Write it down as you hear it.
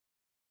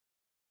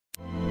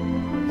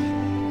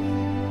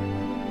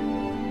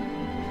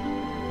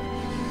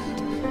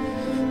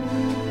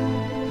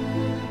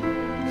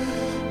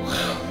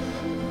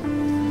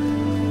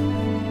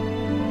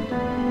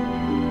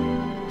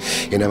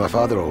You know, my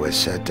father always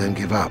said, don't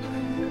give up.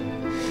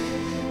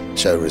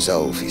 Show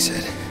resolve, he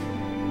said.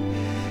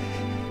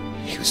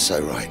 He was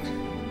so right.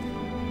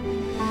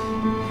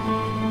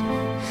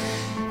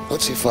 Not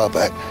too far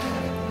back,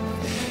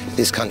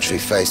 this country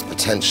faced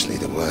potentially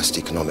the worst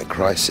economic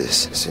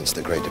crisis since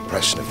the Great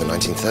Depression of the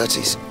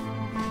 1930s.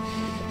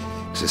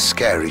 It was a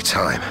scary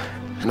time,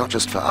 and not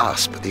just for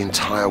us, but the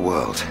entire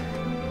world.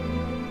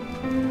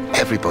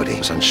 Everybody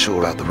was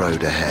unsure about the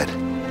road ahead.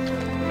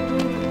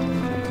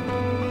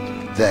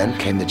 Then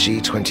came the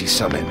G20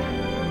 summit.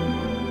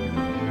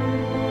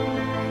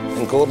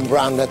 And Gordon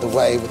Brown led the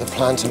way with a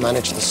plan to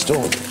manage the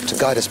storm, to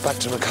guide us back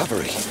to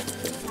recovery.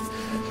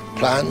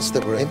 Plans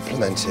that were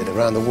implemented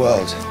around the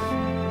world.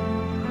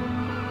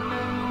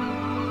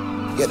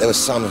 Yet there were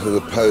some who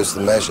opposed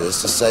the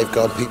measures to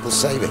safeguard people's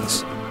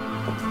savings.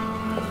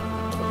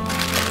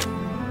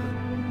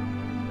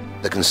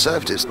 The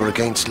Conservatives were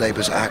against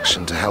Labour's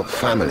action to help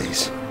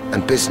families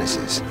and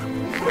businesses.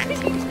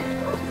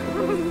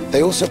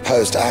 They also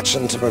opposed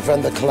action to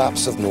prevent the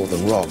collapse of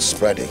Northern Rock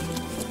spreading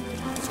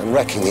and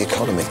wrecking the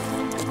economy.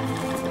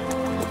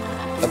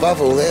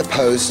 Above all, they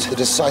opposed the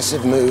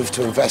decisive move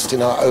to invest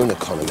in our own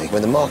economy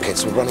when the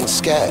markets were running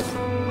scared.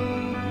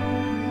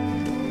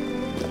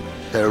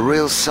 There are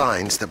real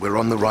signs that we're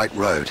on the right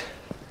road.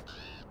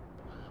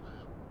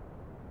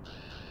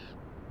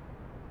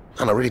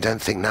 And I really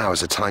don't think now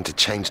is a time to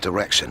change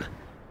direction.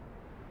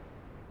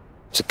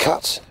 To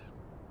cut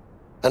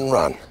and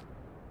run.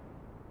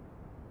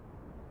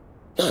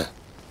 No.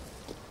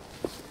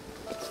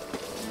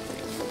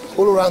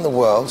 All around the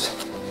world,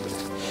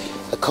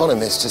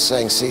 economists are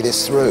saying see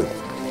this through.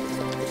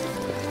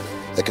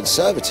 The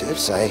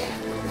Conservatives say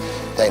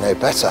they know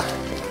better.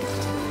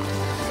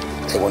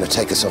 They want to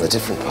take us on a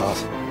different path.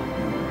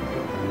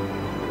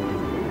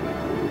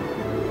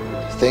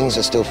 Things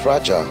are still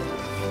fragile,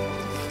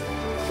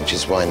 which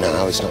is why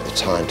now is not the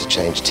time to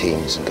change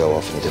teams and go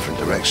off in a different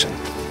direction.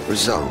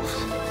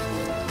 Resolve.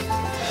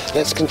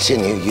 Let's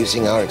continue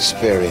using our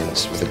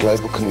experience with the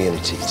global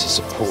community to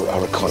support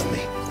our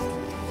economy,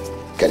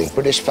 getting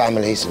British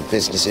families and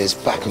businesses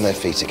back on their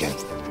feet again.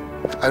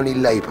 Only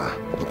Labour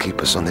will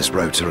keep us on this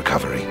road to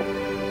recovery.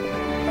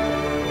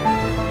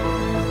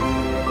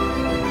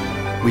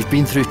 We've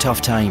been through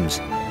tough times,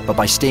 but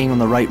by staying on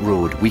the right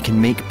road, we can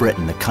make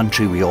Britain the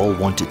country we all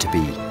want it to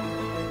be,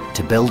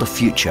 to build a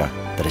future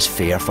that is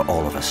fair for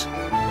all of us.